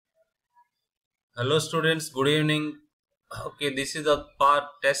Hello students, good evening. Okay, this is the part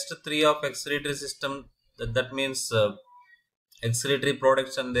test 3 of excretory system. That means excretory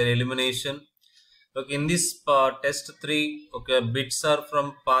products and their elimination. Okay, in this test 3, okay, bits are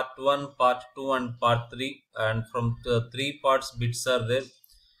from part 1, part 2 and part 3, and from the 3 parts bits are there.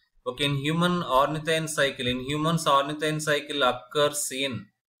 Okay, in humans ornithine cycle occurs in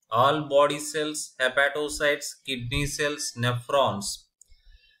all body cells, hepatocytes, kidney cells, nephrons.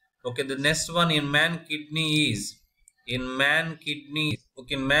 Okay, the next one in man kidney is in man kidney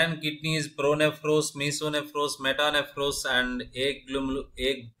is pronephros, mesonephros, metanephros, and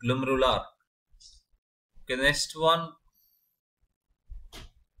aglomerular. Okay, next one.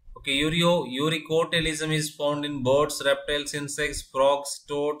 Okay, uricotelism is found in birds, reptiles, insects, frogs,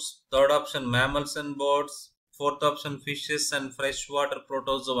 toads. Third option mammals and birds. Fourth option fishes and freshwater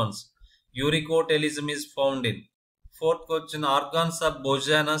protozoans. Uricotelism is found in. Fourth question, organs of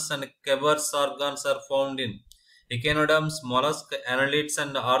Bojanus and Keber's organs are found in echinoderms, mollusks, annelids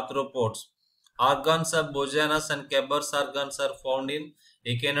and arthropods. Organs of Bojanus and Keber's organs are found in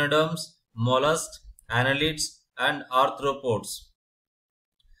echinoderms, mollusks, annelids and arthropods.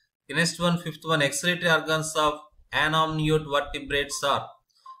 The next one, fifth one, excretory organs of anomniote vertebrates are.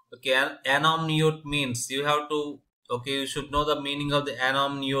 Okay, anomniote means you have to, okay, you should know the meaning of the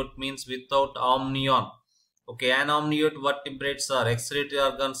anomniote means without omnion. Okay, anomniote vertebrates are excretory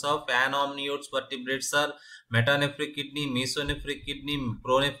organs of anomniote vertebrates are metanephric kidney, mesonephric kidney,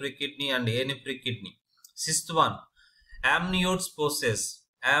 pronephric kidney and anephric kidney. Sixth one, amniotes possess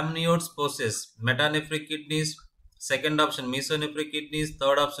metanephric kidneys. Second option mesonephric kidneys.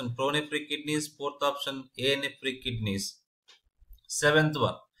 Third option pronephric kidneys. Fourth option anephric kidneys. Seventh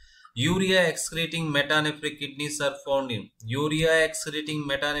one, urea excreting metanephric kidneys are found in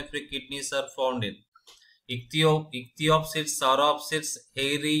ichthyopsids, sauropsids,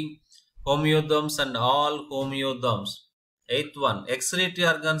 hairy, homeoderms and all homeoderms. Eighth one, excretory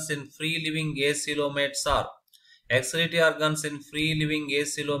organs in free living acoelomates are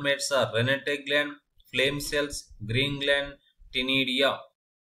renate gland, flame cells, green gland, tinidia.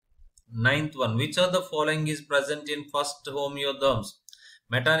 Ninth one, which of the following is present in first homeoderms?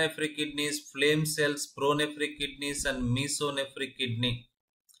 Metanephric kidneys, flame cells, pronephric kidneys and mesonephric kidney.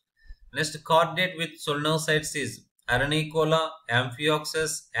 Next, chordate with solenocytes is Aranicola,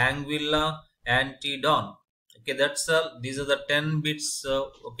 Amphioxus, Anguilla, Antedon. Okay, that's all. These are the 10 bits.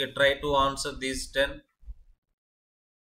 Okay, try to answer these 10.